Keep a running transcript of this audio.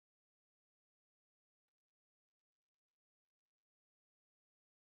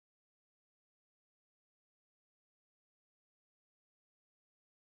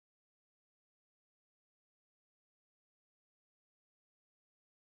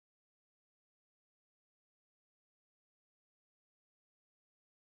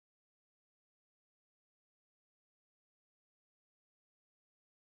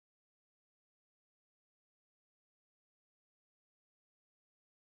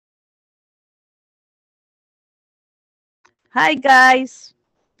Hi, guys.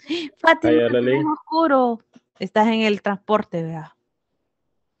 Fátima, Hi, es Lily. oscuro. Estás en el transporte, vea.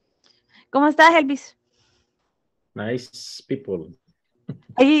 ¿Cómo estás, Elvis? Nice people.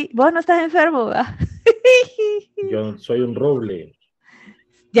 Ahí, vos no estás enfermo, ¿verdad? Yo soy un roble.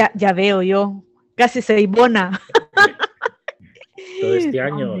 Ya veo yo. Casi se ibona. Todo este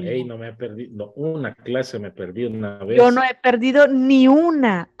año, Hombre, no me he perdido, no, una clase me perdí una yo no vez he perdido ni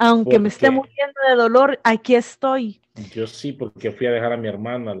una, aunque me esté porque muriendo de dolor, aquí estoy. yo sí, porque fui a dejar a mi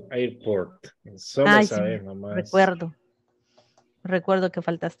hermana al airport. Solo Ay, esa sí, vez nomás. recuerdo que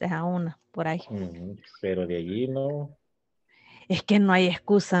faltaste a una por ahí. Pero de allí no. Es que no hay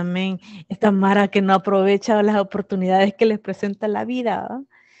excusa, men. Esta Mara que no aprovecha las oportunidades que les presenta la vida. ¿Va?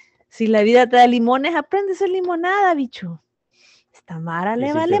 Si la vida te da limones, aprende a hacer limonada, bicho. Esta Mara Y le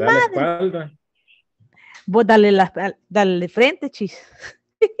si te vale da la madre. espalda, Vos dale de frente, chis.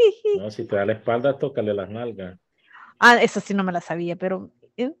 no, si te da la espalda, tócale las nalgas. Ah, esa sí no me la sabía, pero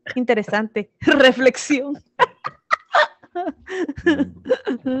interesante. Reflexión.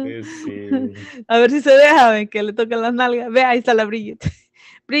 Sí. A ver si se deja, ven, que le tocan las nalgas. Ve, ahí está la Bridget.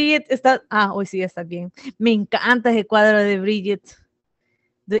 Bridget está. Ah, hoy sí está bien. Me encanta ese cuadro de Bridget.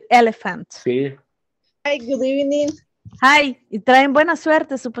 The Elephant. Sí. Hi, good evening. Hi, y traen buena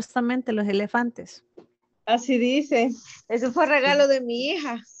suerte supuestamente los elefantes. Así dice. Eso fue regalo de mi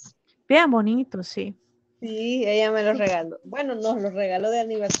hija. Bien bonito, sí. Sí, ella me lo regaló. Bueno, nos lo regaló de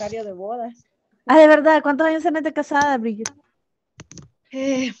aniversario de bodas. Ah, de verdad, ¿cuántos años tenés de casada, Bridget?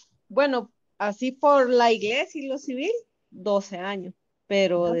 Bueno, así por la iglesia y lo civil, 12 años.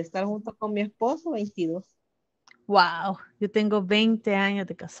 Pero de estar junto con mi esposo, 22. Wow, yo tengo 20 años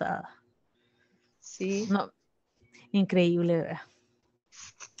de casada. Sí. No, increíble, ¿verdad?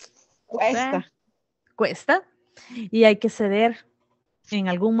 Cuesta. Cuesta. Y hay que ceder. En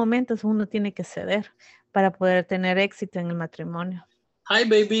algún momento uno tiene que ceder para poder tener éxito en el matrimonio. Hi,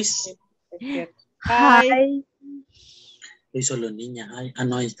 babies. Hi. Soy solo niña. Hi. Ah,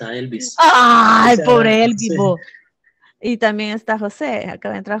 no, ahí está Elvis. Ay, Esa pobre era, Elvis. sí. Y también está José.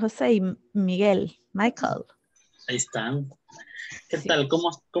 Acaba de entrar José y Miguel. Michael. Ahí están. ¿Qué Sí. tal?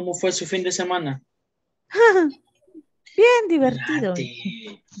 ¿Cómo fue su fin de semana? Bien divertido.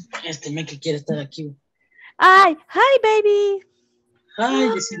 Este me que quiere estar aquí. Ay, hi, baby. Hi,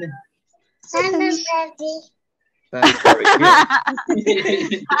 decile.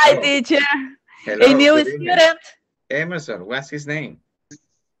 Hi, teacher. Hello, A new good evening. student. Emerson, what's his name?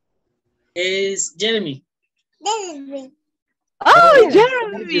 Es Jeremy. Oh, Thank you,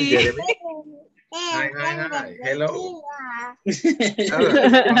 Jeremy. Jeremy. Hi. Hello. Good,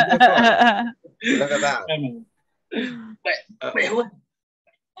 wonderful. Look at that.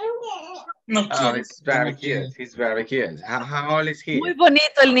 No Oh, quiere. he's very cute. He's very cute. How old is he? Muy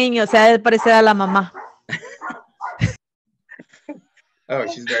bonito el niño, se ha de parecer a la mamá. Oh,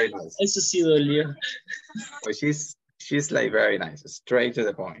 she's very nice. Eso sí dolió. Oh, she's like very nice. Straight to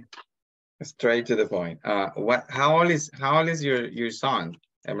the point. Straight to the point. How old is your son,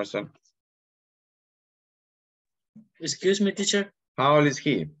 Emerson? Excuse me, teacher. How old is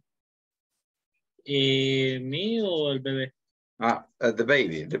he? ¿Mí o el bebé? The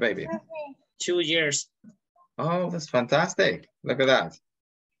baby. 2 years. Oh, that's fantastic. Look at that.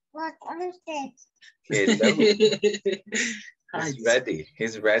 What is it?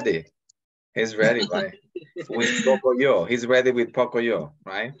 He's ready. He's ready, right? With Pocoyo. He's ready with Pocoyo,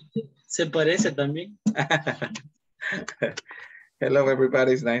 right? Se parece también. Hello,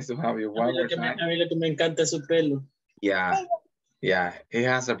 everybody. It's nice to have you A one mí more time. lo que me encanta es su pelo. Yeah. He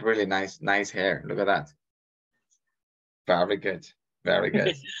has a really nice hair. Look at that. Very good.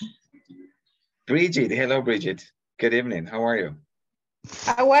 Bridget. Hello, Bridget. Good evening. How are you?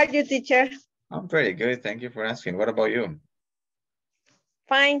 How are you, teacher? I'm pretty good. Thank you for asking. What about you?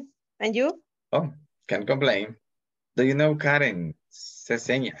 Fine. And you? Oh, can't complain. Do you know Karen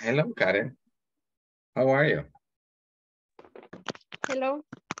Ceseña? Hello, Karen. How are you? Hello.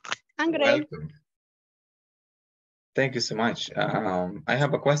 I'm great. Welcome. Thank you so much. I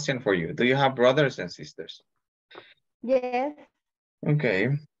have a question for you. Do you have brothers and sisters? Yes. Okay.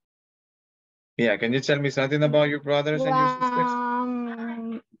 Yeah, can you tell me something about your brothers and your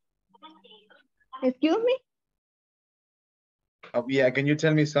sisters? Excuse me? Oh, yeah, can you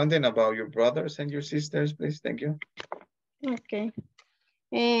tell me something about your brothers and your sisters, please? Thank you. Okay.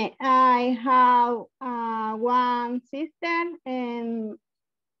 I have one sister and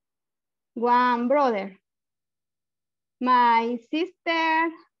one brother. My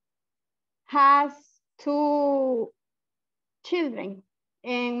sister has 2 children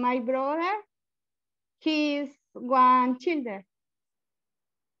and my brother, he's 1 child.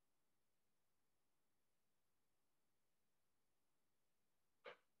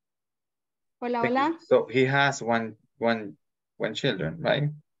 Hola, Thank hola. you. So he has one children, right?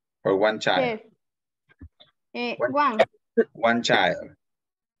 Or one child? Yes. One. One child.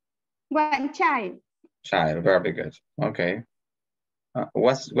 One child. Child, very good. Okay.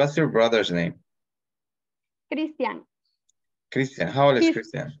 What's your brother's name? Christian. Christian. How old is His-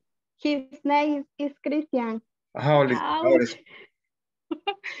 Christian? His name is Christian. How old is?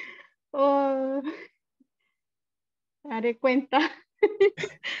 Oh, haré cuenta.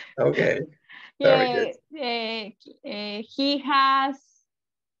 Okay. Very good. He has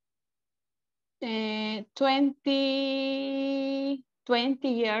 20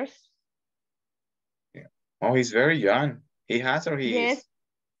 years. Oh, he's very young. He has or he Yes. is?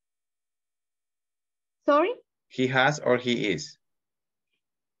 Sorry? He has or he is?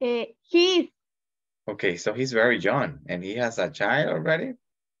 He is. Okay, so he's very young and he has a child already?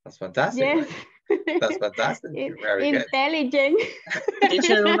 That's fantastic. Yes. Right? That's fantastic. Very good. Intelligent.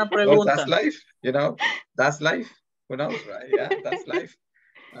 Teacher, una Oh, pregunta. that's life, you know, that's life. Who knows, right? Yeah, that's life.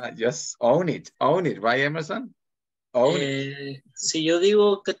 Just own it, right, Emerson? Own it. Si yo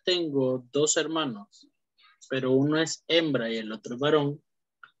digo que tengo dos hermanos, pero uno es hembra y el otro es varón,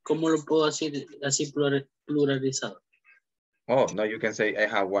 ¿cómo lo puedo decir así pluralizado? Oh, no, you can say I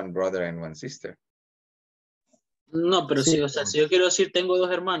have one brother and one sister. No, pero Sí. sí, o sea, si yo quiero decir tengo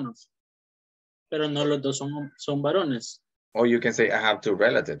dos hermanos, pero no los dos son varones. Or you can say I have two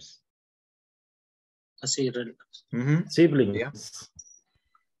relatives. Así. Siblings. Yeah.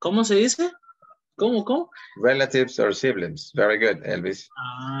 ¿Cómo se dice? ¿Cómo? Relatives or siblings. Very good, Elvis.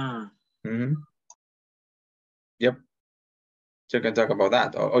 Yep. So you can talk about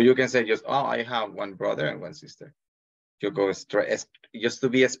that. Or you can say just, oh, I have one brother and one sister. You go straight, just to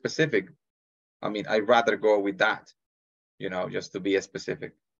be specific. I mean, I'd rather go with that, you know, just to be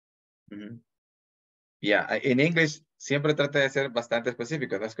specific. Yeah, in English siempre trata de ser bastante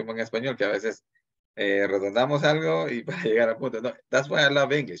específico, no es como en español que a veces redondamos algo y para llegar a punto. No, that's why I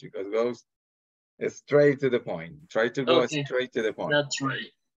love English, because it goes straight to the point. Try to go straight to the point. That's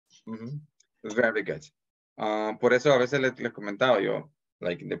right. Very good. Por eso a veces les comentaba yo,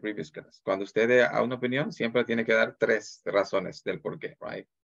 like in the previous class, cuando usted dé a una opinión, siempre tiene que dar 3 razones del por qué, right?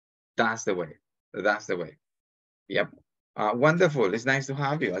 That's the way. That's the way. Yep. Wonderful. It's nice to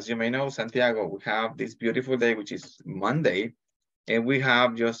have you. As you may know, Santiago, we have this beautiful day, which is Monday, and we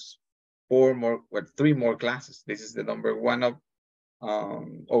have just 3 more classes. This is the number 1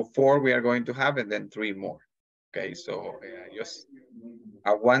 of 4 we are going to have, and then 3 more. Okay, so just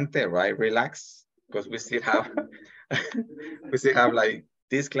aguante, right? Relax, because we still have like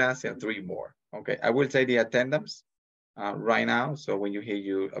this class and 3 more. Okay, I will say the attendance right now. So when you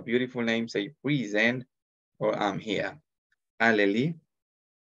hear a beautiful name, say present or I'm here. Aleli.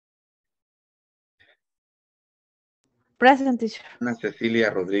 Present, teacher. Ana Cecilia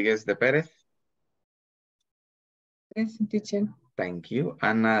Rodríguez de Pérez. Present, teacher. Thank you.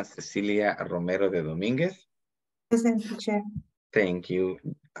 Ana Cecilia Romero de Domínguez. Present, teacher. Thank you.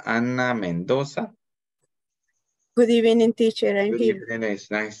 Ana Mendoza. Good evening, teacher. I'm Good here. evening.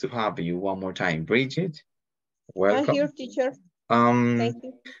 It's nice to have you one more time. Bridget, welcome. I'm here, teacher. Thank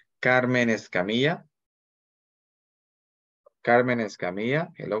you. Carmen Escamilla. Carmen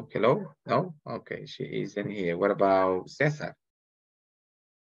Escamilla. Hello, hello. No? Okay, she isn't here. What about Cesar?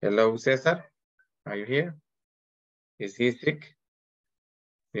 Hello, Cesar. Are you here? Is he sick?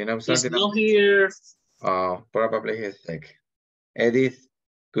 You know something? He's not here. Oh, probably he's sick. Edith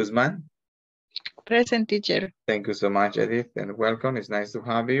Guzman. Present, teacher. Thank you so much, Edith, and welcome. It's nice to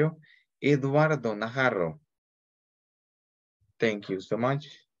have you. Eduardo Najarro. Thank you so much.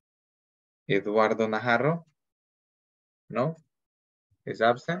 Eduardo Najarro. No? Is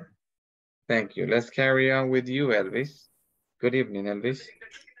absent? Thank you. Let's carry on with you, Elvis. Good evening, Elvis.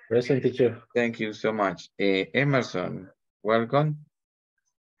 Present, teacher. Thank you so much. Emerson, welcome.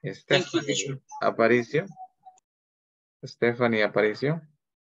 Thank you, teacher. Aparicio. Stephanie Aparicio.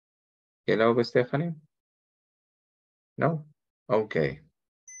 Hello, Stephanie. No? Okay.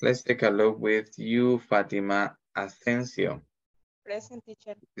 Let's take a look with you, Fatima Asensio. Present,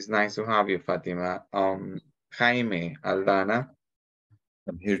 teacher. It's nice to have you, Fatima. Jaime Aldana.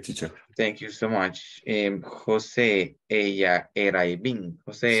 I'm here, teacher. Thank you so much. Jose Eraibin.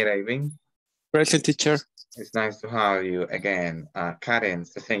 Jose Eraibin. Present, teacher. It's nice to have you again. Karen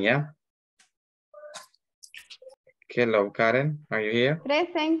Cesenia. Hello, Karen. Are you here?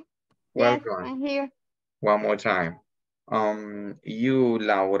 Present. Welcome. Yes, I'm here. One more time. You,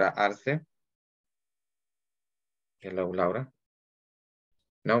 Laura Arce. Hello, Laura.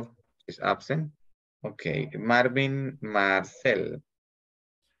 No, she's absent. Okay, Marvin Marcel.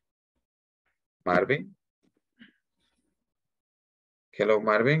 Marvin? Hello,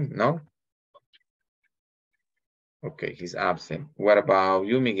 Marvin? No? Okay, he's absent. What about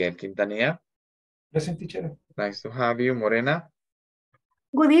you, Miguel Quintanilla? Present, teacher. Nice to have you, Morena.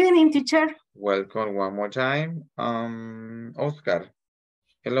 Good evening, teacher. Welcome one more time. Oscar.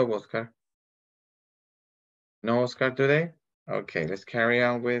 Hello, Oscar. No Oscar today? Okay, let's carry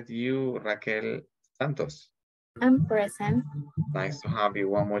on with you, Raquel Santos. I'm present. Nice to have you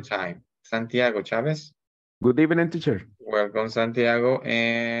one more time. Santiago Chavez. Good evening, teacher. Welcome, Santiago.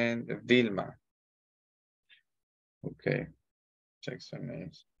 And Vilma. Okay, check some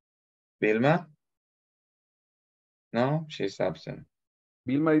names. Vilma? No, she's absent.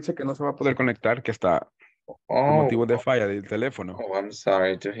 Vilma dice que no se va a poder conectar, que está por Oh, motivos de falla del teléfono. oh, I'm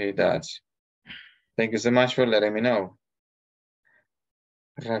sorry to hear that. Thank you so much for letting me know.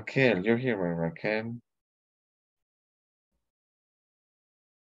 Raquel, you're here, right, Raquel?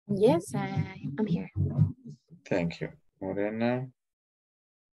 Yes, I'm here. Thank you. Morena,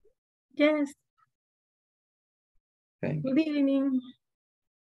 Yes, thank you. good evening.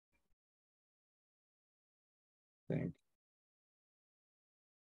 Thank you.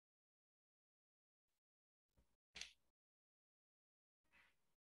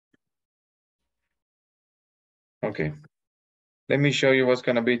 Okay, let me show you what's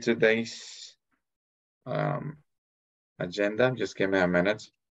gonna be today's agenda. Just give me a minute.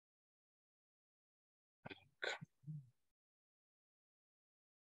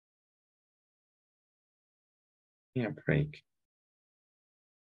 Yeah, break.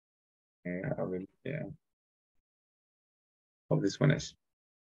 Yeah, I will, yeah. Oh, this one is.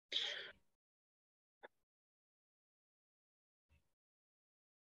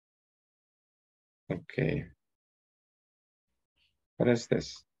 Okay. What is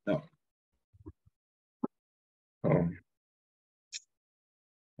this? No. Oh. I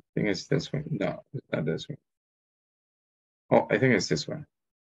think it's this one. No, it's not this one. Oh, I think it's this one.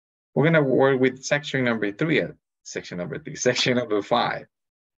 We're gonna work with section number 3. Section number 3. Section number 5.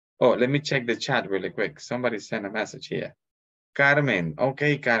 Oh, let me check the chat really quick. Somebody sent a message here. Carmen.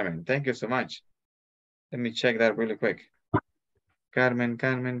 Okay, Carmen. Thank you so much. Let me check that really quick. Carmen.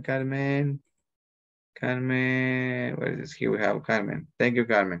 Where is this? Here we have Carmen. Thank you,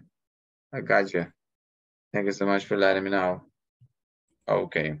 Carmen. I got you. Thank you so much for letting me know.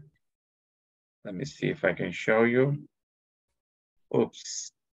 Okay. Let me see if I can show you.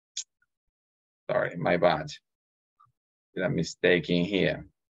 Oops. Sorry, my bad. Did a mistake in here.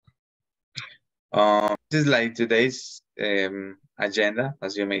 This is like today's agenda.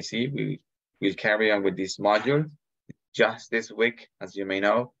 As you may see, we will carry on with this module. Just this week, as you may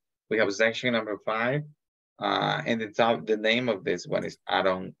know, we have section number 5. And the name of this one is I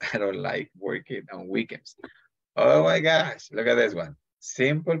don't like working on weekends. Oh my gosh, look at this one.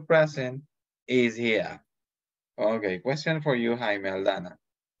 Simple present is here. Okay, question for you, Jaime Aldana.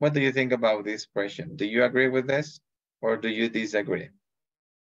 What do you think about this expression? Do you agree with this or do you disagree?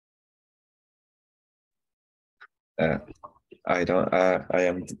 I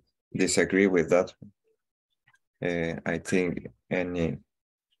am disagree with that. I think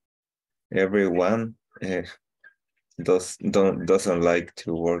everyone doesn't like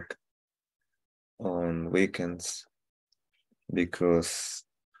to work on weekends because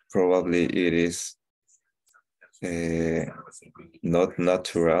probably it is not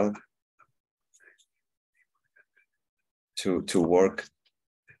natural to work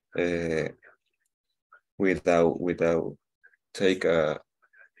without take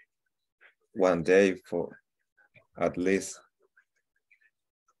one day for at least.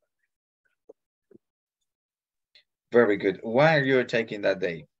 Very good. Why are you taking that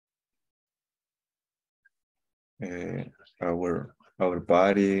day? Our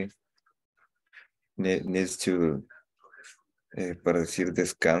body needs to para decir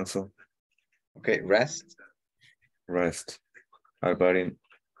descanso. Okay, rest. Our body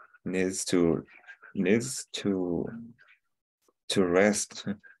needs to rest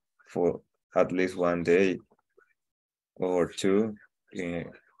for at least one day or two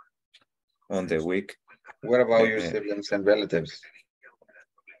on the week. What about your siblings and relatives?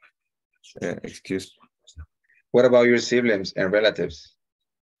 Excuse. What about your siblings and relatives?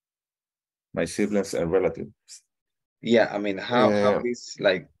 My siblings and relatives. Yeah, I mean, how this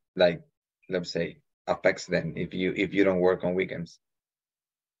like let's say affects them if you don't work on weekends?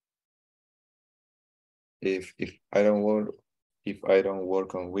 If I don't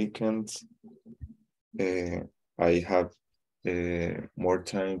work on weekends, I have more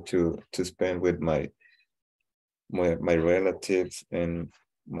time to spend with my relatives and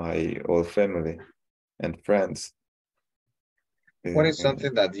my old family and friends. What is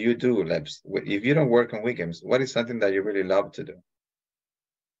something that you do, Lebs? If you don't work on weekends, what is something that you really love to do?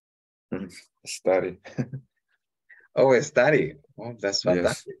 Study. Oh, a study. Oh, that's Yes.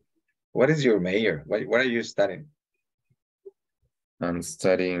 fantastic. What is your major? What are you studying? I'm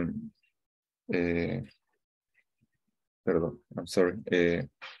studying. Pardon, I'm sorry.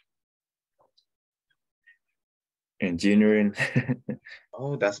 Engineering.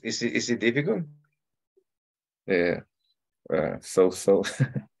 Oh, is it difficult? So.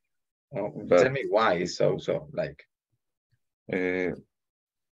 Oh, But- tell me why it's so like.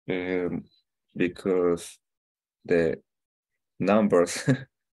 Because the numbers,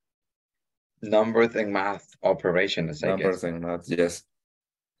 Numbers and math operations, I guess. and math, yes.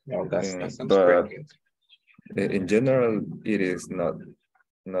 Oh, that sounds But very good. in general, it is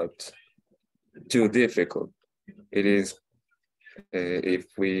not too difficult. It is if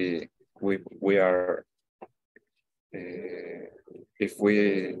we are if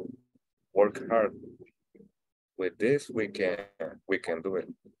we work hard with this, we can do it.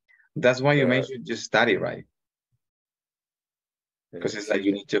 That's why you mentioned just study, right? Because it's like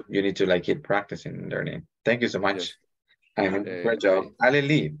you need to like keep practicing and learning. Thank you so much. Yes. I mean, great job. Ali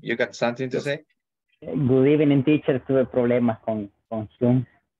Lee, you got something to Yes. say? Good evening, teacher. Tuve problemas con Zoom.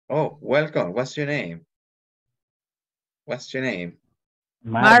 Oh, welcome. What's your name? What's your name?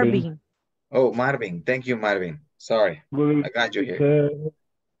 Marvin. Oh, Marvin. Thank you, Marvin. Sorry, Good. I got you here.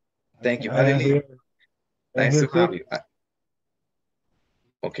 Thank you, Ali Lee. Here. Nice to Here, have you.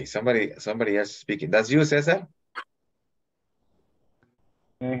 Okay, somebody else speaking. That's you, Cesar?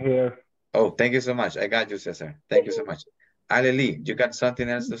 Here. Oh, thank you so much. I got you, Cesar. Thank you so much. Ali Lee, you got something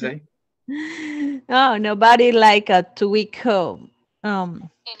else to say? Oh, nobody like a 2-week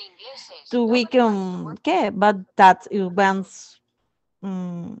 2-week ¿qué? But that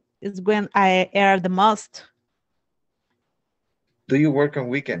is when I err the most. Do you work on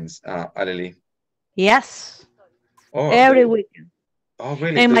weekends, Ali Lee? Yes. Oh, Every weekend. Oh,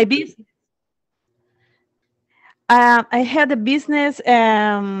 really? And my business. I had a business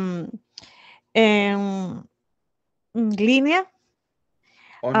línea.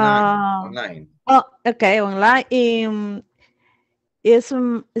 Online. Oh, okay, online. It's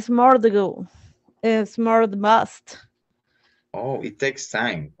more the goal. It's more the must. Oh, it takes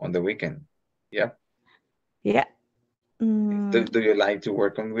time on the weekend. Yep. Yeah. Do you like to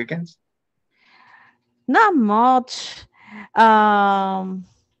work on weekends? Not much.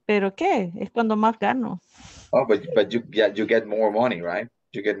 Pero qué? Es cuando más gano. Oh, but you get more money, right?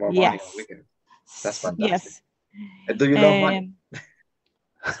 You get more money on weekends. That's fantastic. Yes. And do you love money?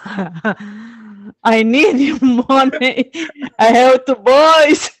 I need money. I have 2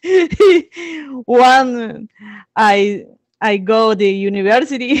 boys. One, I go to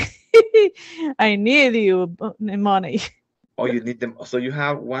university. I need you money. Oh, you need them. So you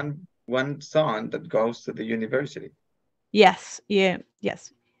have one son that goes to the university. Yes. Yeah.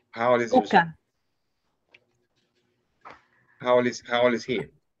 Yes. How old is your son? How old is he?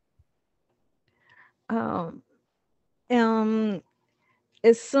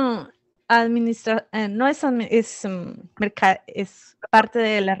 Es no es parte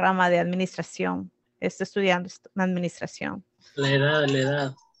de la rama de administración. Está estudiando administración. La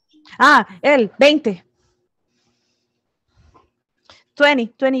edad. Él, 20.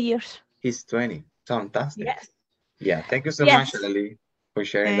 20 years. He's 20. Fantastic. Yes. Yeah, thank you so Yes. much, Lily, for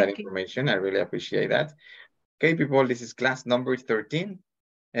sharing that information. I really appreciate that. Okay, people, this is class number 13.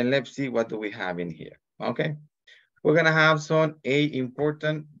 And let's see what do we have in here. Okay. We're going to have some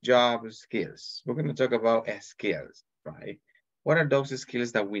important job skills. We're going to talk about skills, right? What are those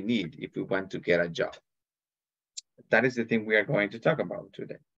skills that we need if we want to get a job? That is the thing we are going to talk about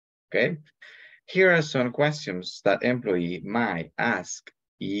today, okay? Here are some questions that employee might ask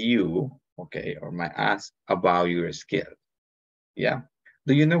you, okay, or might ask about your skill. Yeah.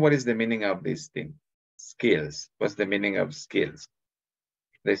 Do you know what is the meaning of this thing? Skills. What's the meaning of skills?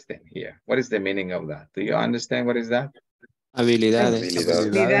 This thing here. What is the meaning of that? Do you understand what is that? Habilidades.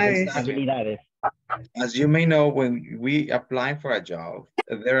 Habilidades. As you may know, when we apply for a job,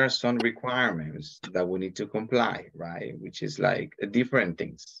 there are some requirements that we need to comply, right? Which is like different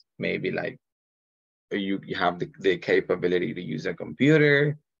things. Maybe like you have the capability to use a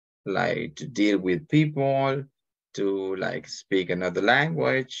computer, like to deal with people, to like speak another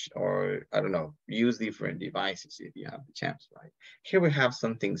language, or I don't know, use different devices if you have the chance, right? Here we have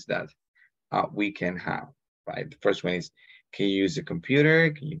some things that we can have, right? The first one is, can you use a computer?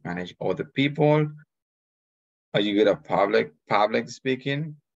 Can you manage other people? Are you good at public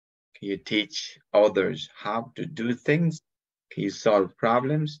speaking? Can you teach others how to do things? Can you solve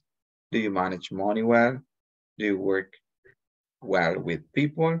problems? Do you manage money well? Do you work well with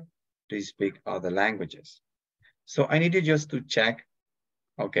people? Do you speak other languages? So I need you just to check,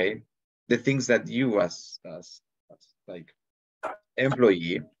 okay, the things that you as like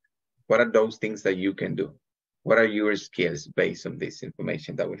employee, what are those things that you can do? What are your skills based on this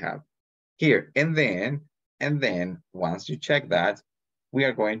information that we have here? And then once you check that, we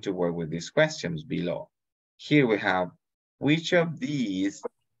are going to work with these questions below. Here we have, which of these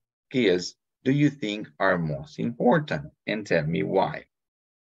skills do you think are most important? And tell me why.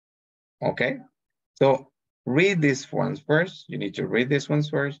 Okay, so read these ones first. You need to read these ones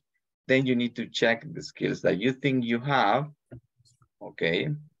first. Then you need to check the skills that you think you have. Okay,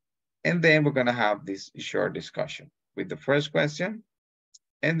 and then we're gonna have this short discussion with the first question.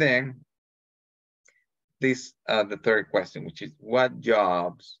 And then this, the third question, which is what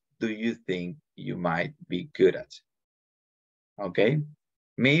jobs do you think you might be good at? Okay,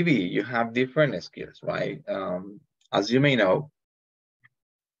 maybe you have different skills, right? As you may know,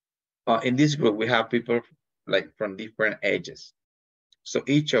 in this group, we have people like from different ages. So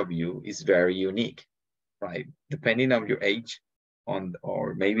each of you is very unique, right? Depending on your age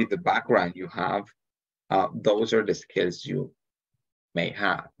or maybe the background you have, those are the skills you may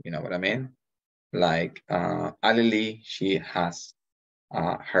have, you know what I mean? Like Alili, she has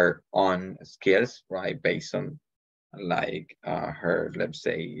her own skills, right? Based on like her, let's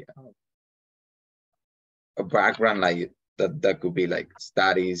say, a background like that could be like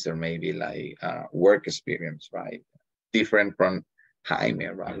studies or maybe like work experience, right? Different from Jaime,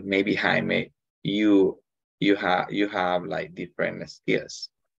 right? Maybe Jaime, you have like different skills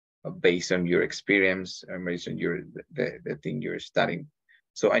based on your experience or based on the thing you're studying.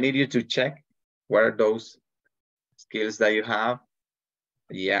 So I need you to check what are those skills that you have.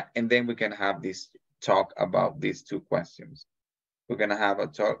 Yeah, and then we can have this talk about these two questions. We're gonna have a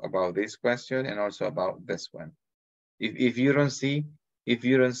talk about this question and also about this one. If you don't see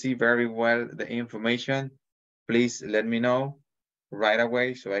very well the information, please let me know right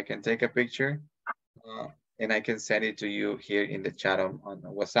away so I can take a picture and I can send it to you here in the chat on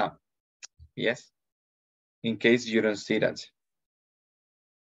WhatsApp. Yes, in case you don't see that.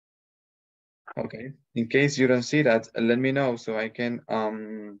 Okay, in case you don't see that, let me know so I can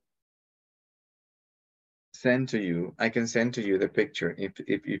send to you. I can send to you the picture if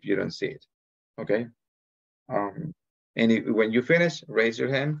you don't see it. Okay. And when you finish, raise your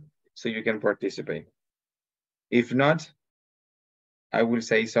hand so you can participate. If not, I will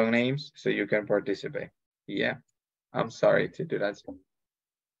say some names so you can participate. Yeah, I'm sorry to do that,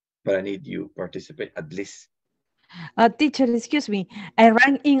 but I need you participate at least. Teacher, excuse me. I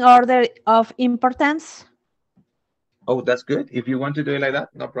rank in order of importance. Oh, that's good. If you want to do it like that,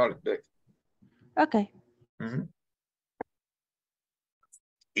 no problem. Do it. Okay. Mm-hmm.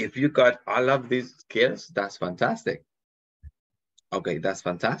 If you got all of these skills, that's fantastic. Okay, that's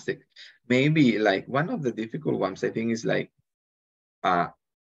fantastic. Maybe like one of the difficult ones, I think, is like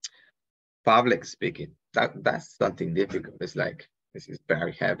public speaking. That's something difficult. It's like, this is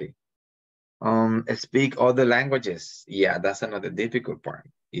very heavy. Speak other languages. Yeah, that's another difficult part.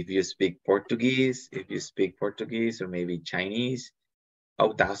 If you speak Portuguese, or maybe Chinese,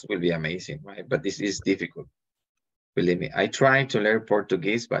 oh, that will be amazing, right? But this is difficult. Believe me, I tried to learn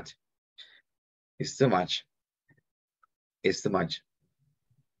Portuguese, but it's too much. It's too much.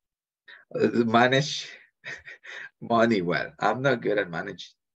 Manage money well. I'm not good at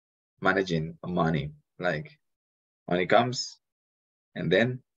managing money. Like money comes and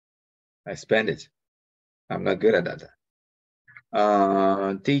then I spend it. I'm not good at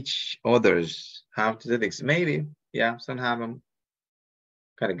that. Teach others how to do things. Maybe, yeah, some have them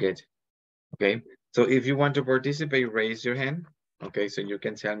kind of good. Okay, so if you want to participate, raise your hand. Okay, so you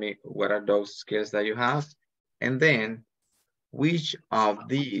can tell me what are those skills that you have, and then which of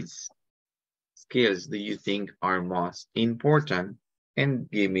these skills do you think are most important, and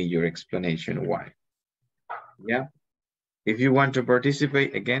give me your explanation why. Yeah, if you want to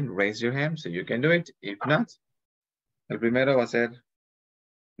participate, again, raise your hand so you can do it. If not, el primero va a ser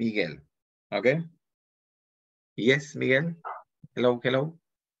Miguel. Okay. Yes, Miguel. Hello, hello.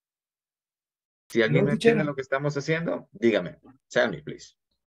 Si alguien no entiende lo que estamos haciendo, dígame. Tell me, please.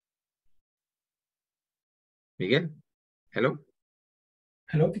 Miguel. Hello.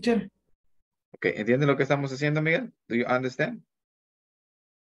 Hello, teacher. Okay, ¿entiende lo que estamos haciendo, Miguel? Do you understand?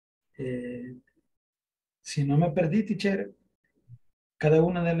 Si no me perdí, teacher, cada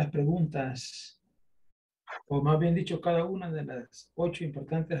una de las preguntas, o más bien dicho, cada una de las 8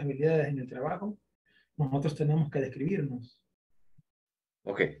 importantes habilidades en el trabajo, nosotros tenemos que describirnos.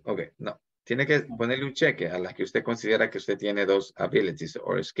 Okay. No. Tiene que ponerle un cheque a las que usted considera que usted tiene dos abilities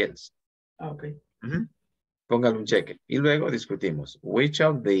or skills. Ok. Póngale un cheque. Y luego discutimos. Which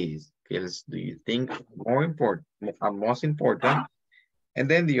of these skills do you think are most important? And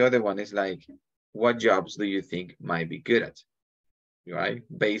then the other one is like, what jobs do you think might be good at? Right?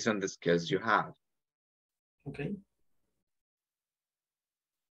 Based on the skills you have. Okay.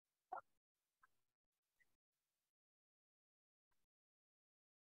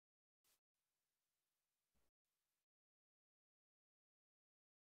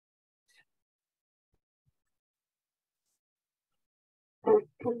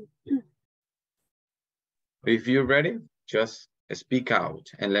 If you're ready, just speak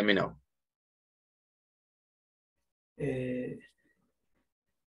out and let me know.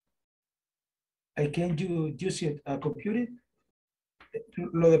 I can use it a computer.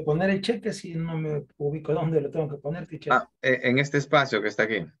 Lo de poner el cheque, si no me ubico dónde lo tengo que poner, teacher. Ah, en este espacio que está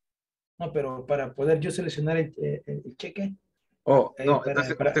aquí. No, pero para poder yo seleccionar el cheque. Oh, no,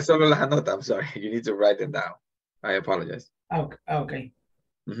 entonces usted solo las anota. I'm sorry. You need to write them down. I apologize. Okay.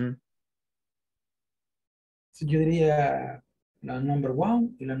 Mm-hmm. So yo diría la number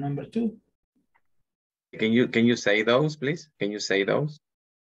 1 y la number 2. Can you say those, please? Can you say those?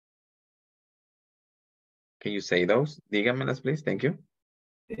 Can you say those? Dígamelas, please. Thank you.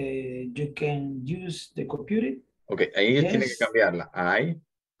 You can use the computer. Okay, ahí Yes. tiene que cambiarla.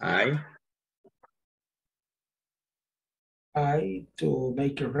 I to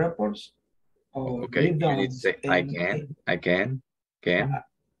make reports. Or Okay, you down need to say I can. I can.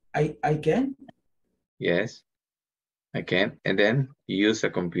 Yes, I can. And then use a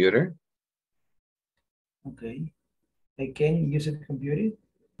computer. Okay, I can use a computer.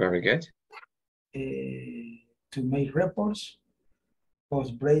 Very good. To make reports,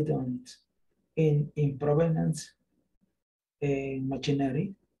 post breakdowns in provenance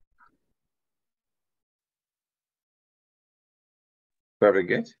machinery. Very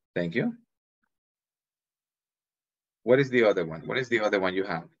good. Thank you. What is the other one? What is the other one you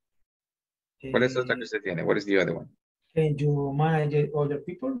have? ¿Cuál es otra que usted tiene? What is the other one? Can you manage other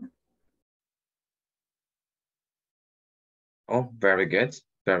people? Oh, very good.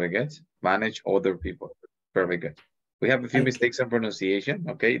 Very good. Manage other people. Very good. We have a few mistakes on pronunciation.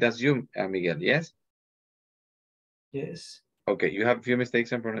 Okay, that's you, Miguel, yes? Yes. Okay, you have a few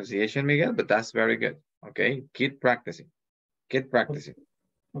mistakes on pronunciation, Miguel, but that's very good. Okay, keep practicing. Keep practicing.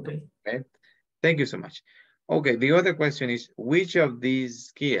 Okay. Okay, thank you so much. Okay, the other question is, which of these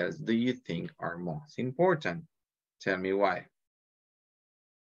skills do you think are most important? Tell me why.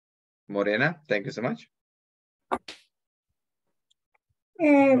 Morena, thank you so much.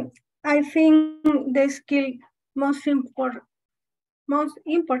 I think the skill most important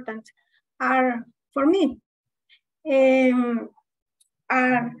are for me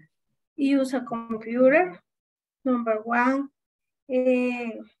are use a computer, number 1,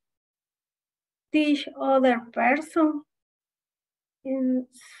 teach other person,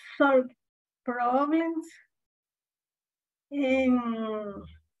 solve problems,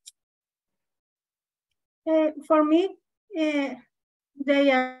 for me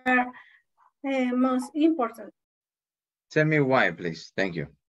they are most important. Tell me why, please. Thank you.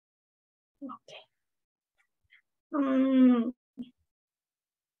 Okay.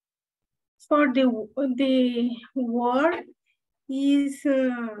 For the word is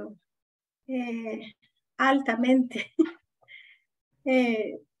altamente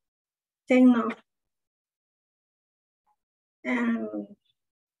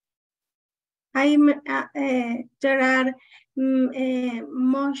there are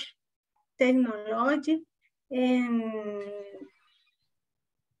much technology and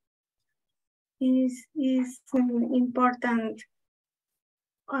is important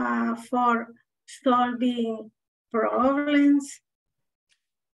for solving problems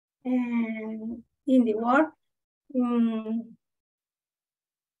in the world.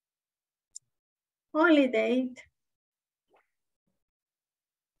 Only date.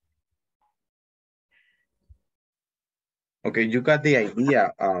 Okay, you got the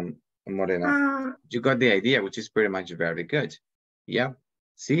idea, Morena. You got the idea, which is pretty much very good. Yeah,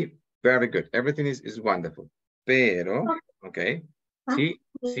 see, very good. Everything is wonderful. Pero, okay, sí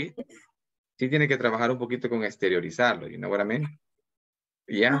tiene que trabajar un poquito con exteriorizarlo, you know what I mean?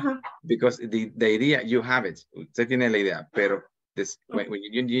 Yeah, because the idea, you have it. Usted tiene la idea, pero when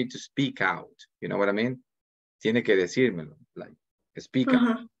you need to speak out, you know what I mean? Tiene que decírmelo, like, speak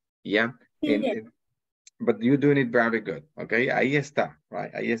out. Yeah. But you're doing it very good, okay? Ahí está,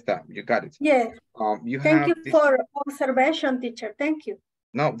 right? Ahí está. You got it. Yes. Thank you for observation, teacher. Thank you.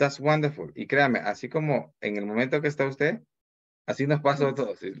 No, that's wonderful. Y créame, así como en el momento que está usted, así nos pasa a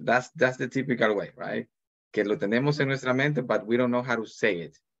todos. That's the typical way, right? Que lo tenemos en nuestra mente, but we don't know how to say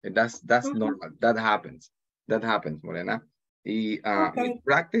it. And that's normal. That happens. That happens, Morena. Y with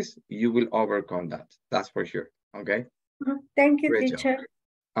practice, you will overcome that. That's for sure. Okay? Thank you, Great teacher. job.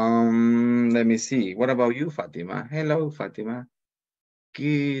 Let me see. What about you, Fatima? Hello, Fatima.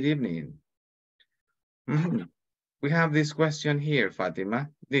 Good evening. We have this question here, Fatima.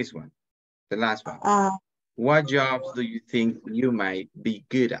 This one, the last one. What jobs do you think you might be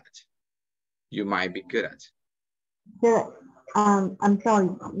good at? You might be good at. I'm sorry,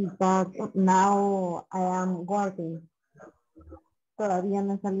 but now I am working. Todavía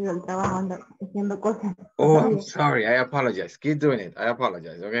no he salido del trabajo, ando haciendo cosas. Oh, I'm sorry. I apologize. Keep doing it. I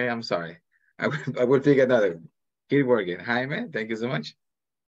apologize. Okay, I'm sorry. I will pick another one. Keep working. Jaime, thank you so much.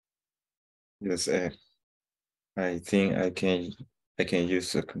 Yes, I think I can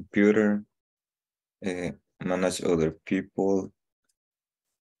use a computer, manage other people,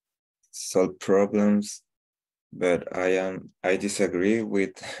 solve problems, but I disagree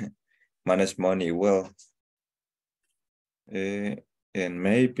with manage money well. And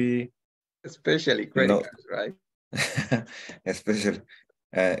maybe especially credit cards, right? Especially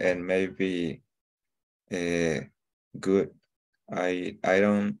and maybe good. I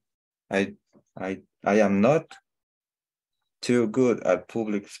am not too good at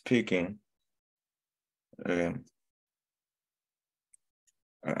public speaking. The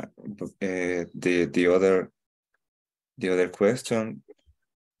other question,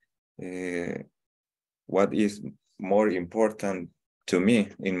 what is more important to me,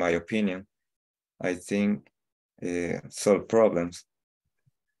 in my opinion? I think solve problems,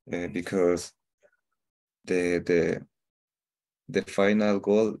 because the final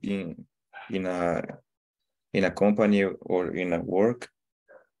goal in a company or in a work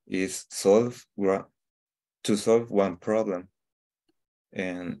is to solve one problem,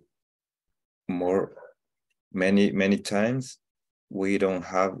 and many times we don't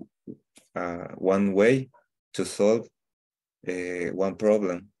have one way to solve one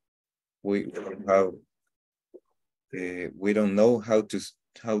problem. We don't know how to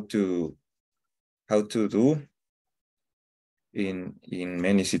do in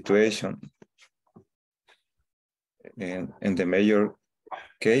many situations, and in the major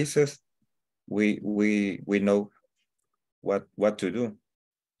cases we know what to do,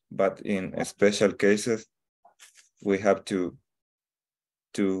 but in special cases we have to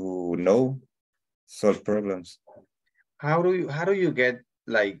know solve problems. How do you get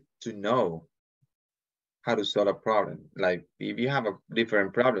like to know how to solve a problem? Like if you have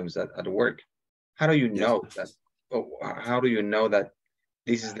different problems at work, how do you know that? Oh, how do you know that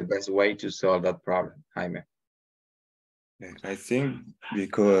this is the best way to solve that problem, Jaime? I think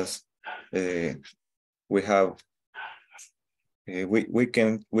because we have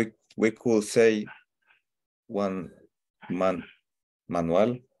we could say one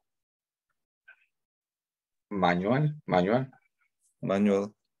manual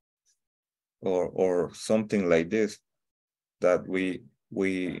or something like this, that we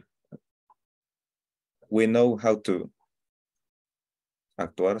know how to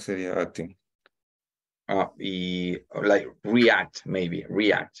actuar, sería acting. Like react, maybe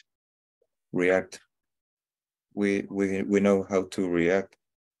react. We know how to react,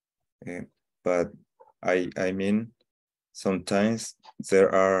 but I mean sometimes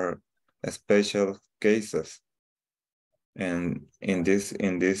there are special cases, and in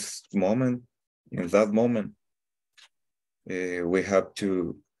that moment we have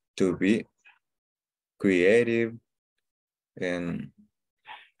to be creative and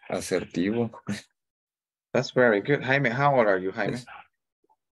asertivo. That's very good. Jaime, how old are you, Jaime? Yes.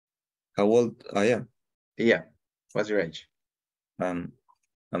 How old I am? Yeah. What's your age? I'm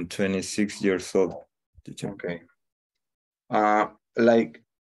 26 years old. Okay. Like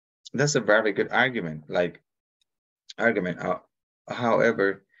that's a very good argument.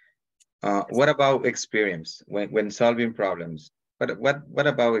 However, what about experience when solving problems? What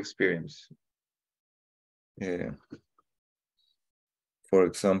about experience? For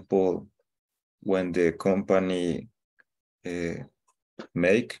example, when the company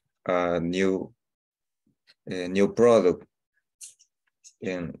make a new product,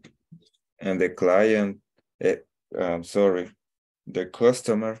 and the client, the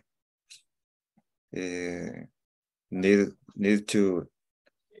customer need to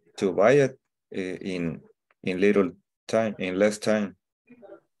buy it in less time,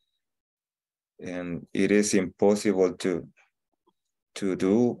 and it is impossible to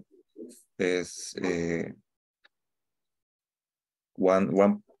do is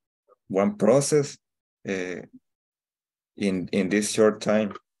one process in this short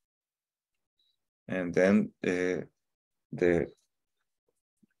time, and then the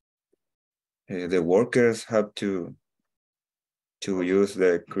workers have to use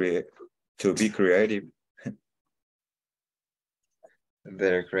to be creative.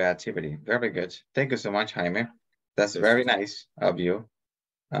 their creativity. Very good. Thank you so much, Jaime. That's very nice of you.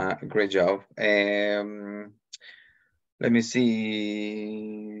 Great job. Let me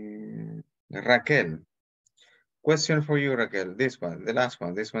see. Raquel. Question for you, Raquel. This one, the last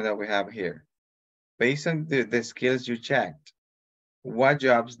one, this one that we have here. Based on the skills you checked, what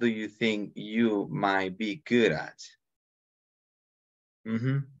jobs do you think you might be good at?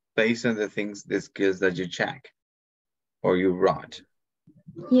 Based on the skills that you check or you wrote.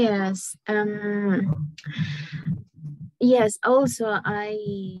 Yes. Yes. Also, I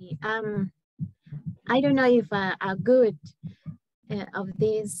don't know if I'm good of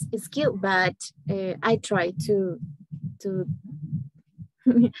this skill, but I try to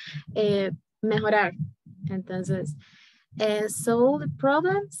mejorar. Entonces, solve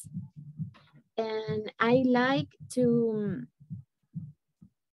problems, and I like to.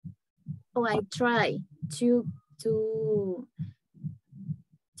 I try to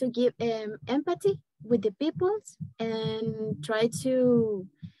give empathy with the people and try to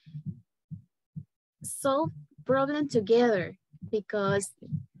solve problem together, because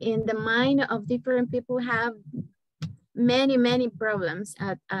in the mind of different people have many problems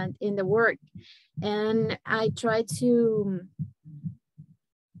in the work, and I try to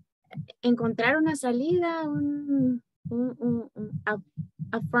encontrar una salida,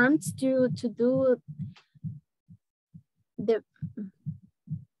 affirms to do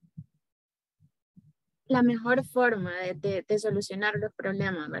la mejor forma de solucionar los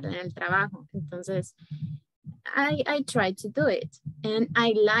problemas, ¿verdad? En el trabajo. Entonces, I try to do it, and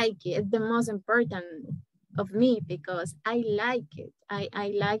I like it. The most important of me, because I like it.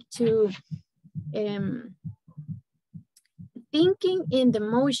 I like to thinking in the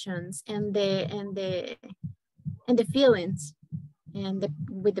emotions and the feelings and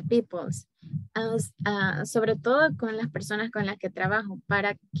with the peoples, sobre todo con las personas con las que trabajo,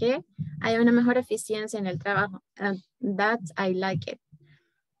 para que haya una mejor eficiencia en el trabajo. That I like it.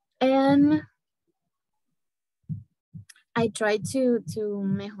 And I try to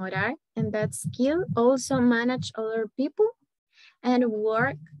mejorar in that skill, also manage other people and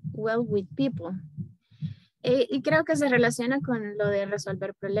work well with people. Y creo que se relaciona con lo de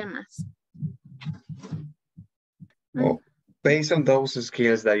resolver problemas. Well, based on those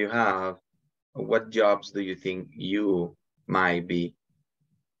skills that you have, what jobs do you think you might be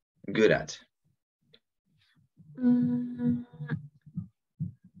good at?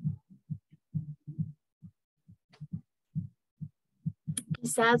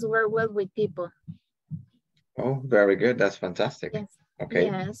 Quizás work well with people. Oh, very good. That's fantastic. Yes. Okay.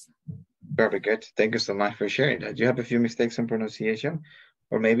 Yes. Very good. Thank you so much for sharing that. You have a few mistakes in pronunciation,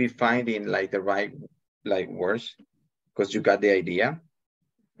 or maybe finding like the right words, because you got the idea.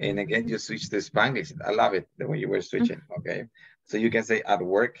 And again, you switch to Spanish. I love it, the way you were switching, okay? So you can say at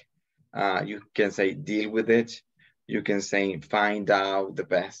work, you can say deal with it. You can say find out the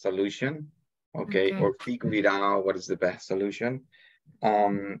best solution, okay? Or figure it out, what is the best solution.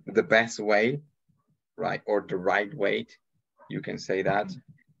 The best way, right? Or the right way, you can say that.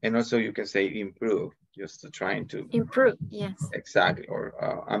 And also you can say improve, just trying to improve, yes. Exactly, or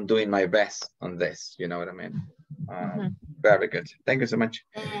I'm doing my best on this, you know what I mean? Very good. Thank you so much.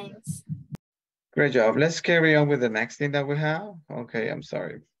 Thanks. Great job. Let's carry on with the next thing that we have. Okay, I'm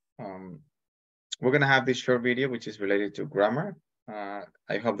sorry. We're gonna have this short video, which is related to grammar. I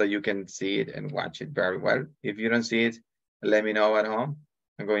hope that you can see it and watch it very well. If you don't see it, let me know at home.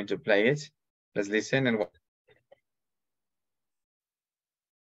 I'm going to play it. Let's listen and watch.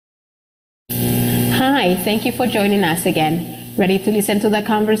 Hi, thank you for joining us again. Ready to listen to the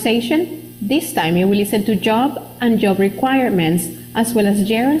conversation? This time you will listen to job and job requirements, as well as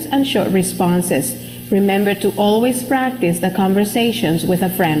gerunds and short responses. Remember to always practice the conversations with a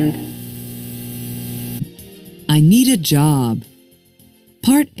friend. I need a job.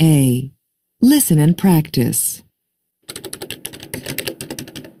 Part A. Listen and practice.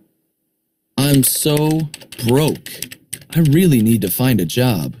 I'm so broke. I really need to find a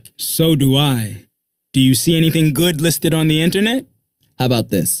job. So do I. Do you see anything good listed on the internet? How about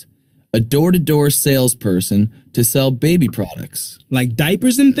this? A door-to-door salesperson to sell baby products. Like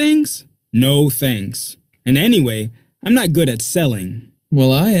diapers and things? No thanks. And anyway, I'm not good at selling.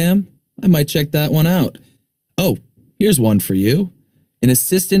 Well, I am. I might check that one out. Oh, here's one for you. An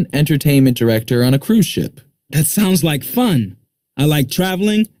assistant entertainment director on a cruise ship. That sounds like fun. I like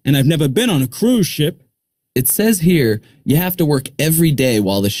traveling, and I've never been on a cruise ship. It says here you have to work every day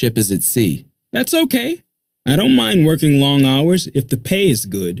while the ship is at sea. That's okay. I don't mind working long hours if the pay is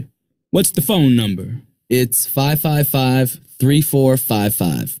good. What's the phone number? It's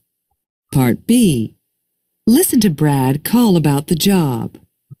 555-3455. Part B. Listen to Brad call about the job.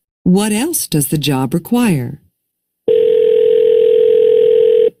 What else does the job require?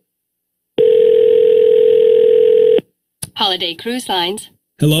 Holiday Cruise Lines.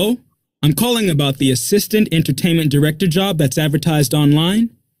 Hello? I'm calling about the Assistant Entertainment Director job that's advertised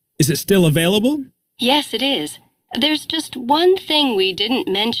online. Is it still available? Yes, it is. There's just one thing we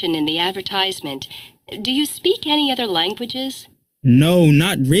didn't mention in the advertisement. Do you speak any other languages? No,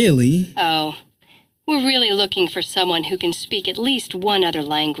 not really. Oh, we're really looking for someone who can speak at least one other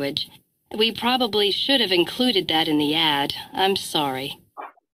language. We probably should have included that in the ad. I'm sorry.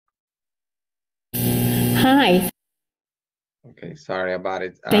 Hi. Okay, sorry about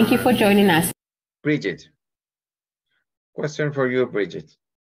it. Thank you for joining us. Bridget. Question for you, Bridget.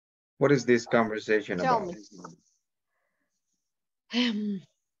 What is this conversation Tell about? me.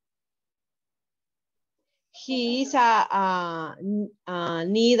 He is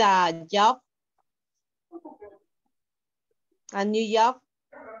need a job. A new job.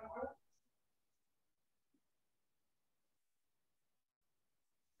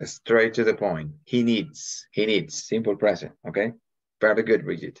 Straight to the point. He needs, simple present, okay? Very good,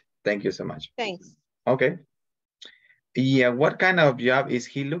 Bridget. Thank you so much. Thanks. Okay. Yeah, what kind of job is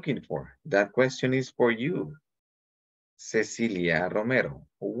he looking for? That question is for you, Cecilia Romero.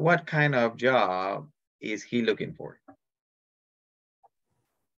 What kind of job is he looking for?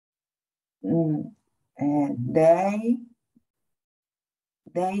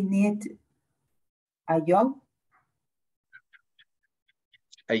 They need a job.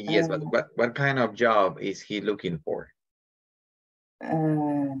 Yes, but what kind of job is he looking for?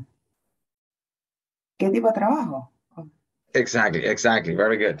 ¿Qué tipo de trabajo? Exactly.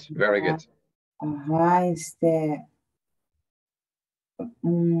 Very good. Very good. Ajá,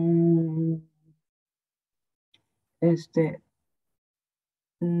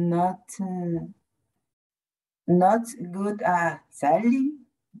 not good at selling.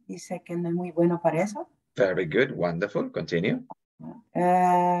 Dice que no es muy bueno para eso. Very good. Wonderful. Continue.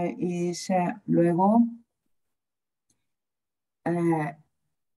 Y dice luego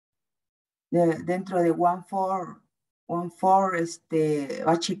dentro de one four va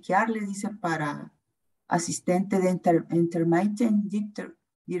a chequear, le dice, para asistente de intermittent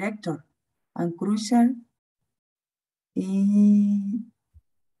director and cruiser, y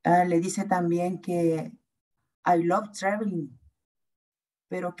le dice también que I love traveling,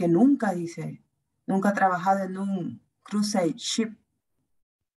 pero que nunca ha trabajado en un cruise ship.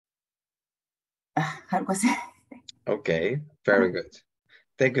 Algo así. Okay, very good.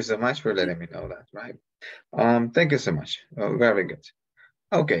 Thank you so much for letting me know that, right? Thank you so much. Very good.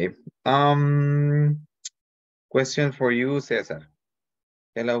 Okay. Question for you, Cesar.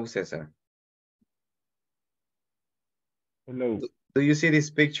 Hello, Cesar. Hello. Do you see this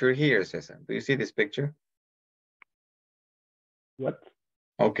picture here, Cesar? Do you see this picture? What?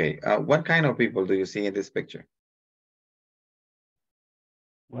 Okay. What kind of people do you see in this picture?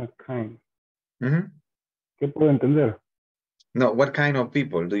 What kind? Mm-hmm. ¿Qué puedo entender? No, what kind of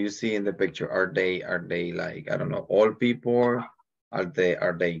people do you see in the picture? Are they like, I don't know, old people? Are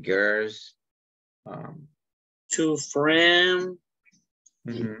they girls? Two friends.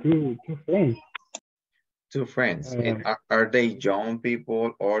 Mm-hmm. Two friends. Two friends. And are they young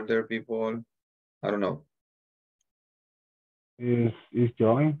people, older people? I don't know. Is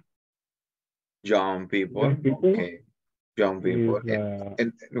young? Young people. Young people? Okay. Young people. Is,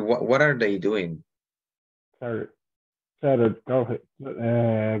 and what are they doing? Work.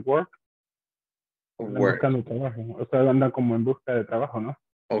 Work. Buscando trabajo. O sea, andan como en busca de trabajo, ¿no?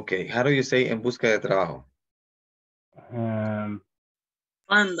 Okay. How do you say en busca de trabajo?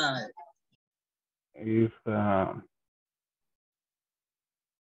 Anda. Is no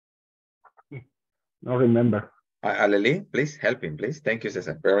remember. Aleli, please help him, please. Thank you,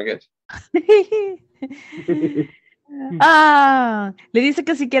 Cesar. Very good. Le dice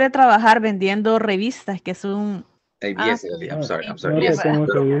que si quiere trabajar vendiendo revistas, que es un... Yes, Aleli, I'm sorry. No sé cómo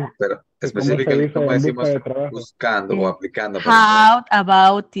se dice. Pero específicamente, ¿cómo decimos buscando o aplicando? How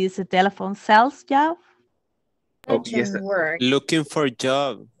about this telephone sales job? Oh, yes. Looking for a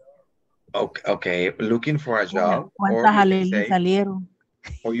job. Okay. Looking for a job. ¿Cuántas Aleli salieron?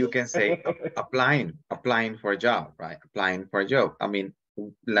 Or you can say applying for a job, right? Applying for a job. I mean,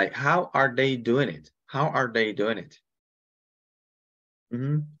 like, how are they doing it? How are they doing it?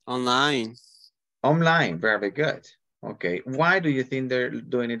 Mm-hmm. Online. Online, very good. Okay, why do you think they're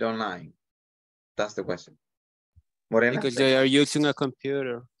doing it online? That's the question. Morena? Because they are using a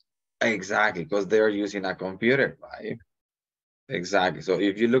computer. Exactly, because they're using a computer, right? Exactly. So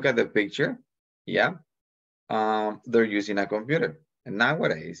if you look at the picture, yeah, they're using a computer. And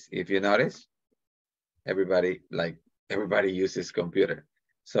nowadays, if you notice, Everybody uses computer.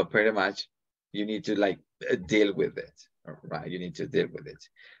 So pretty much you need to like deal with it, right? You need to deal with it.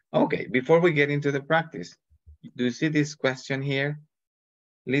 Okay, before we get into the practice, do you see this question here?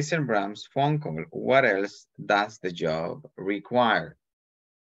 Listen, Bram's phone call. What else does the job require?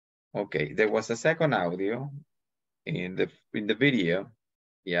 Okay, there was a second audio in the video,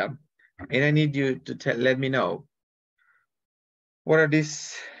 yeah. And I need you to let me know, what are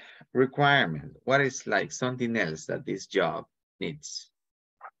these requirements? What is like something else that this job needs?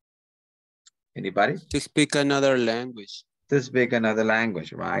 Anybody? To speak another language. To speak another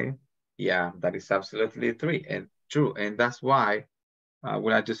language, right? Yeah, that is absolutely true. And that's why I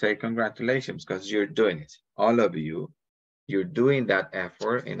would like to say congratulations, because you're doing it. All of you, you're doing that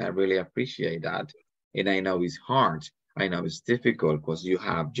effort, and I really appreciate that. And I know it's hard. I know it's difficult because you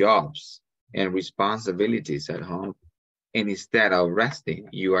have jobs and responsibilities at home. And instead of resting,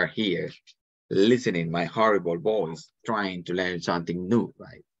 you are here listening my horrible voice, trying to learn something new,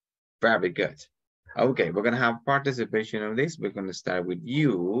 right? Very good. Okay, we're going to have participation on this. We're going to start with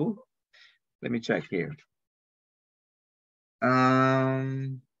you. Let me check here.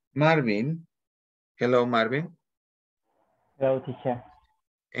 Marvin. Hello, Marvin. Hello, teacher.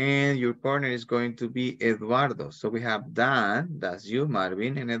 And your partner is going to be Eduardo. So we have Dan, that's you,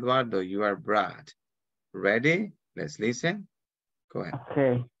 Marvin, and Eduardo, you are Brad. Ready? Let's listen. Go ahead.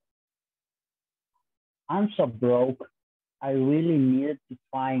 Okay. I'm so broke. I really need to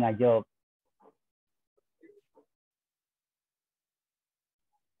find a job.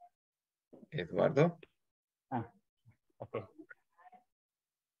 Eduardo. Okay.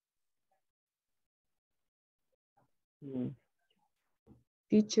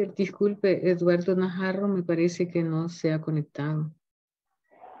 Teacher, disculpe, Eduardo Najarro me parece que no se ha conectado.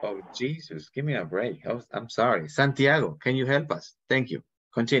 Oh, Jesus, give me a break. I'm sorry. Santiago, can you help us? Thank you.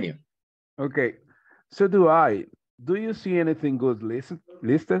 Continue. Okay, so do I. Do you see anything good listed?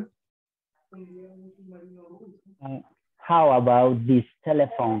 How about this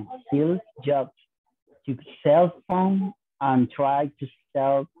telephone sales job? You sell phone and try to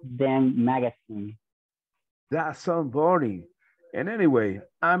sell them magazine. That sounds boring. And anyway,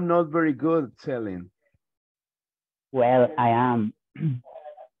 I'm not very good at selling. Well, I am.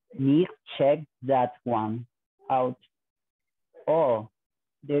 Need check that one out. Oh,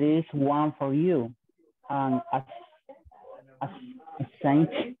 there is one for you. And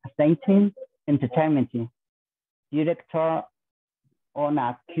assigning entertainment director on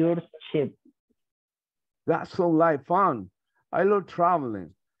a cruise ship. That sounds like fun. I love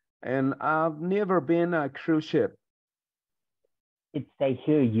traveling, and I've never been on a cruise ship. It says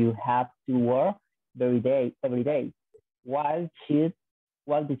here you have to work every day while the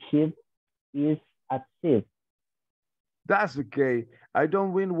ship is at sea. That's okay. I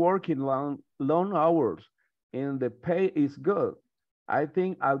don't mean working long hours, and the pay is good. I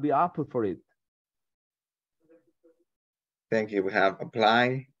think I'll be up for it. Thank you. We have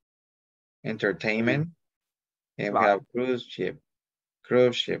apply, entertainment, and we have cruise ship.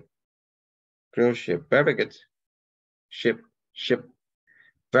 Very good. Ship.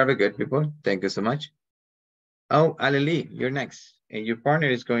 Very good, people. Thank you so much. Oh, Aleli, you're next. And your partner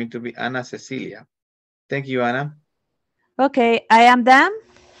is going to be Ana Cecilia. Thank you, Ana. Okay, I am Dan.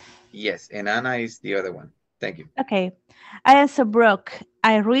 Yes, and Ana is the other one. Thank you. Okay, I am so broke.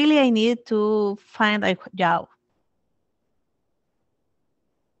 I need to find a job.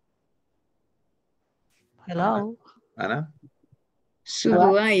 Hello. Ana. So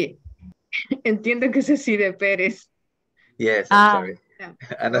do I. Entiendo que es Cecilia Pérez. Yes, I'm sorry.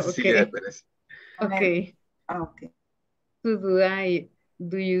 Ana Cecilia Okay. Pérez. Okay. Okay. So do I.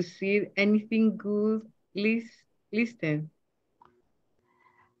 Do you see anything good listed?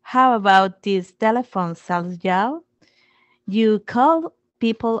 How about this telephone sales job? You call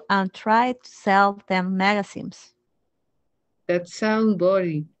people and try to sell them magazines. That sounds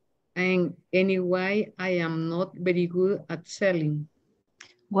boring. And anyway, I am not very good at selling.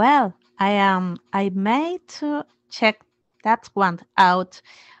 Well, I made to check that one out.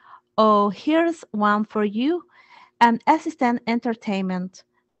 Oh, here's one for you. An assistant entertainment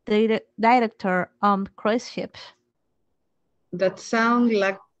director on cruise ship. That sounds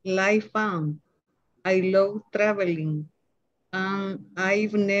like fun. I love traveling. And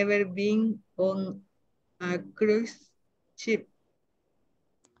I've never been on a cruise ship.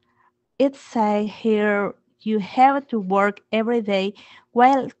 It says here you have to work every day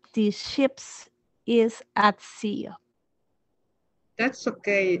while the ship is at sea. That's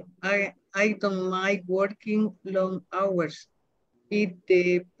okay. I don't like working long hours. If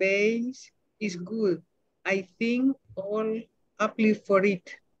the pay is good, I think I'll apply for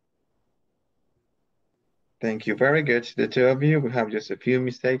it. Thank you. Very good. The two of you, we have just a few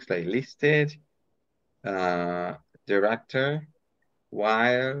mistakes like listed, director,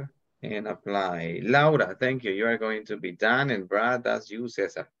 while, and apply. Laura, thank you. You are going to be done. And Brad, that's you,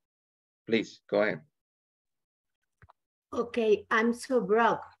 Cesar. Please, go ahead. Okay, I'm so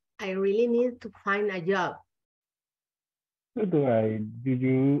broke. I really need to find a job. So do I.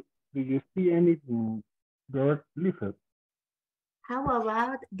 Do you see anything worth listed? How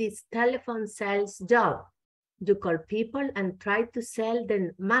about this telephone sales job? You call people and try to sell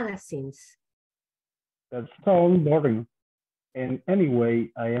them magazines. That sounds boring. And anyway,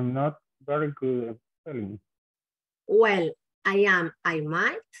 I am not very good at selling. Well, I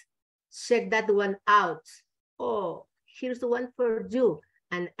might. Check that one out. Oh, here's one for you.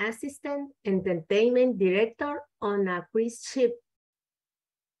 An assistant entertainment director on a cruise ship.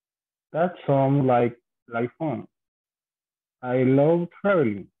 That sounds like fun. I love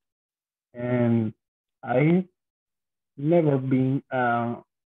traveling. And I've never been on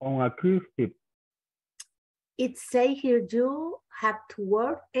a cruise ship. It says here you have to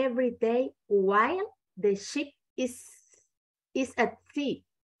work every day while the ship is at sea.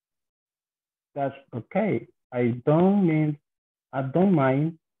 That's okay. I don't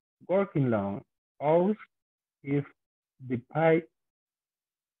mind working long hours if the pay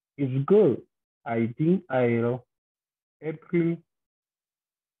is good. I think I'll apply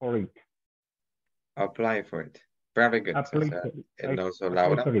for it. Apply for it. Very good. Apply Cesar. for it. And also Apply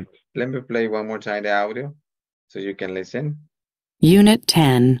Laura. for it. Let me play one more time the audio so you can listen. Unit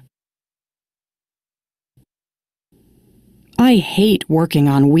 10. I hate working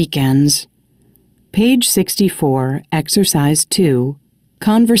on weekends. Page 64, Exercise 2,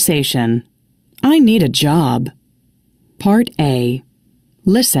 Conversation. I need a job. Part A.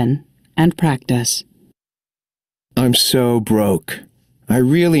 Listen and practice. I'm so broke. I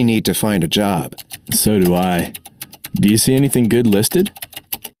really need to find a job. So do I. Do you see anything good listed?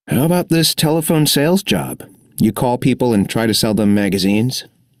 How about this telephone sales job? You call people and try to sell them magazines?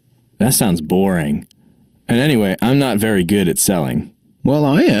 That sounds boring. And anyway, I'm not very good at selling. Well,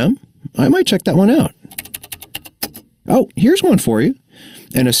 I am. I might check that one out. Oh, here's one for you.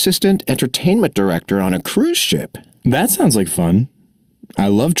 An assistant entertainment director on a cruise ship. That sounds like fun. I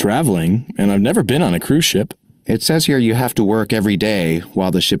love traveling, and I've never been on a cruise ship. It says here you have to work every day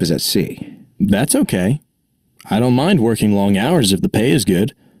while the ship is at sea. That's okay. I don't mind working long hours if the pay is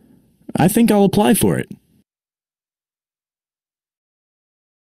good. I think I'll apply for it.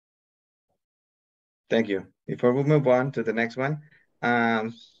 Thank you. Before we move on to the next one,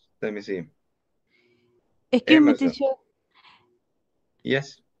 let me see. Excuse me, teacher.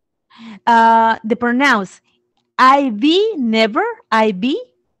 Yes. The pronouns IB never, IB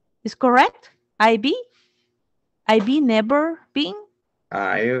is correct? IB? IB never been?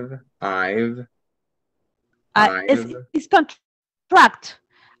 It's contract.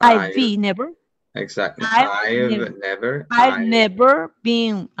 IB never. Exactly. I've never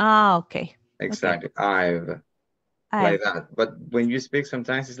been. Okay. Exactly. Okay. Like that. But when you speak,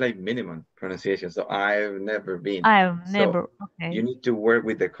 sometimes it's like minimum pronunciation. So I've never been. Okay. You need to work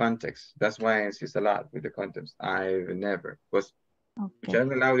with the context. That's why I insist a lot with the context. I've never. Pues,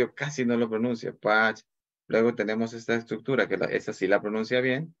 escuchando el audio casi no lo pronuncia, but luego tenemos esta estructura que esta sí la pronuncia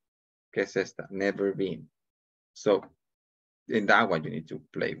bien, que es esta, never been. So in that one, you need to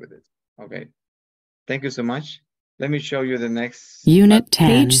play with it. Okay. Thank you so much. Let me show you the next. Unit 10.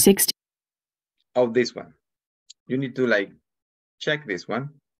 Page 60. Of this one. You need to like check this one.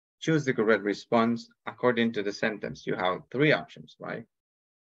 Choose the correct response according to the sentence. You have 3 options, right?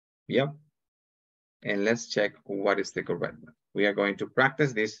 Yep. And let's check what is the correct one. We are going to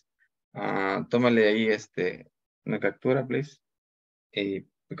practice this. Tómale ahí una captura, please.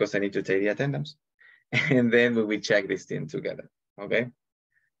 Because I need to take the attendance. And then we will check this thing together, okay?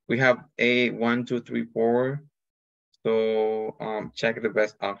 We have A, 1, 2, 3, 4. So check the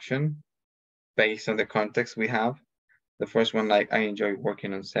best option based on the context we have. The first one, like I enjoy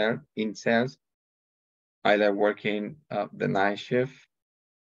working in sales. I like working the night shift.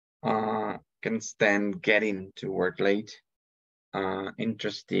 Can stand getting to work late.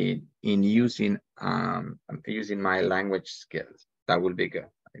 Interested in using my language skills. That will be good.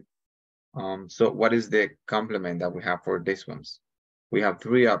 Right? So what is the complement that we have for these ones? We have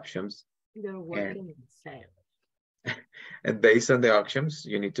 3 options. They're working in sales. And based on the options,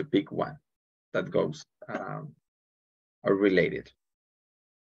 you need to pick one that goes or related.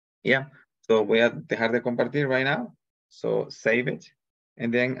 Yeah, so voy a dejar de compartir right now. So save it.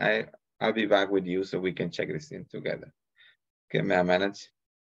 And then I'll be back with you so we can check this in together. Give me a minute.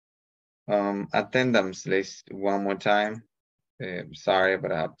 Attendance list one more time. Sorry,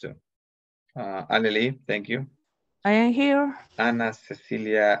 but I have to. Anneli, thank you. I am here. Ana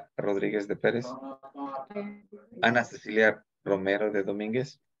Cecilia Rodríguez de Pérez. Ana Cecilia Romero de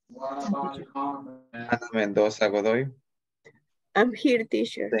Domínguez. Ana Mendoza Godoy. I'm here,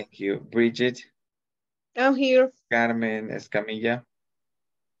 teacher. Thank you. Bridget. I'm here. Carmen Escamilla.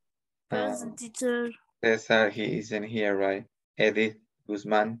 Present, teacher. Cesar, he isn't here, right? Edith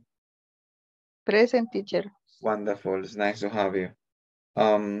Guzman. Present, teacher. Wonderful. It's nice to have you.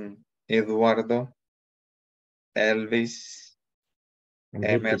 Eduardo. Elvis.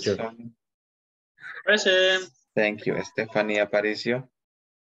 Emerson. Present. Thank you. Stephanie Aparicio.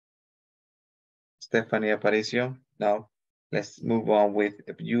 Stephanie Aparicio. Now, let's move on with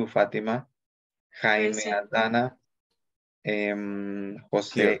you, Fatima. Jaime Present. Aldana.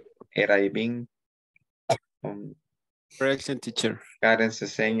 Jose Eraibin. Present, teacher. Karen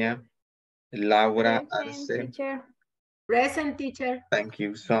Ceseña. Laura Arce. Teacher. Present, teacher. Thank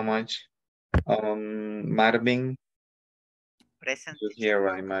you so much. Marvin. Present. You're here,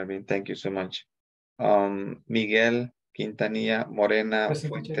 right, Marvin? Thank you so much. Miguel Quintanilla, Morena Present,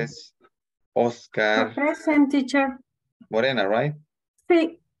 Fuentes, Oscar. Present, teacher. Morena, right?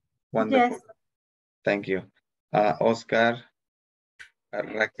 Sí. Wonderful. Yes. Thank you. Oscar,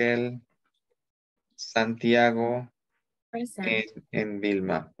 Raquel, Santiago, Present. and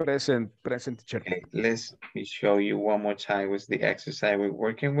Vilma. Present, teacher. Okay, let's show you one more time with the exercise we're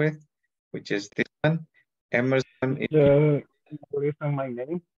working with, which is this one. Emerson. What is my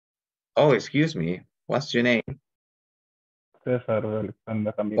name? Oh, excuse me. What's your name? César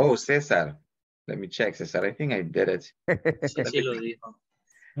Alexander también. Oh, César. Let me check, César. I think I did it. Sí lo dijo.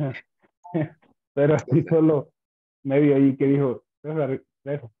 Pero así solo medio ahí que dijo César.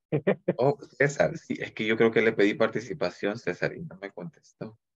 Oh, César. Sí, es que yo creo que le pedí participación, César, y no me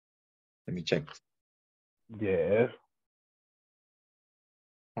contestó. Let me check. Yes.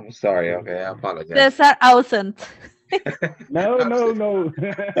 I'm sorry. Okay, I apologize. César ausent. No.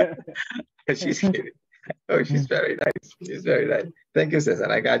 She's kidding. Oh, she's very nice. She's very nice. Thank you, César.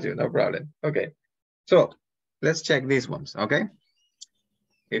 I got you. No problem. Okay. So let's check these ones. Okay.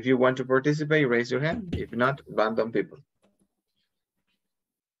 If you want to participate, raise your hand. If not, random people.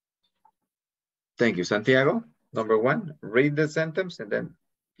 Thank you, Santiago. Number one, read the sentence and then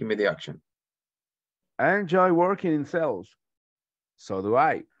give me the action. I enjoy working in sales. So do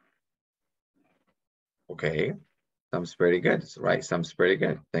I. Okay. Sounds pretty good. Right. Sounds pretty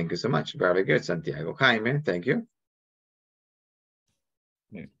good. Thank you so much. Very good, Santiago. Jaime, thank you.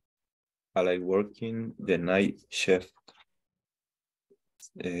 I like working the night shift.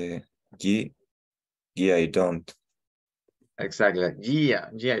 I don't. Exactly. Yeah,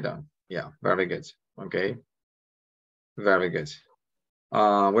 I don't. Yeah, very good. Okay. Very good.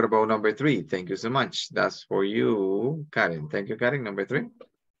 What about number three? Thank you so much. That's for you, Karen. Thank you, Karen. Number three.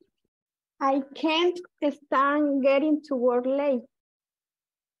 I can't stand getting to work late.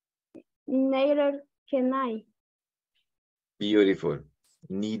 Neither can I. Beautiful.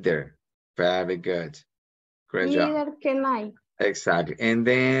 Neither. Very good. Great job. Neither can I. Exactly. And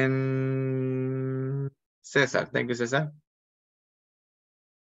then Cesar. Thank you, Cesar.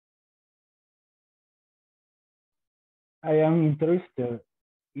 I am interested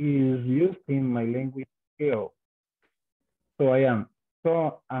in using my language skill. So I am.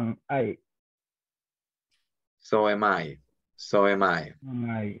 So am I. So am I. So am I.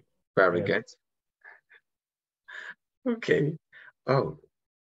 Very Yes. good. Okay. Oh.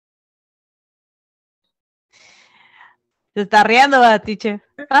 Se está riendo, teacher.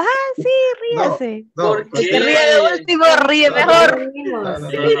 Ajá, sí, ríase. No, El que ríe de último, ríe mejor.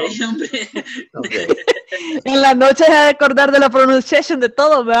 Okay. En la noche se ha de acordar de la pronunciación de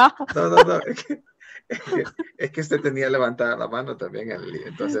todo, ¿verdad? No. Es que usted tenía levantada la mano también,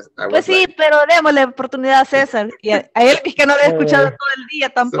 entonces. Pues sí, pero démosle oportunidad a César. Y a él es que no lo he escuchado todo el día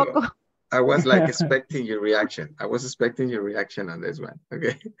tampoco. I was like expecting your reaction. I was expecting your reaction on this one.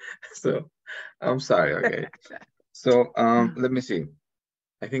 Okay. So I'm sorry. Okay. So let me see.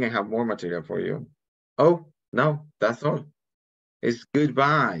 I think I have more material for you. Oh, no, that's all. It's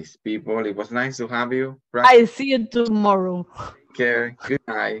goodbyes, people. It was nice to have you. I see you tomorrow. Take care. Good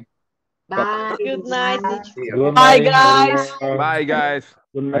night. Bye. Good night. Bye, guys. Bye, guys.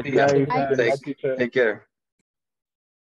 Good night, guys. Take care.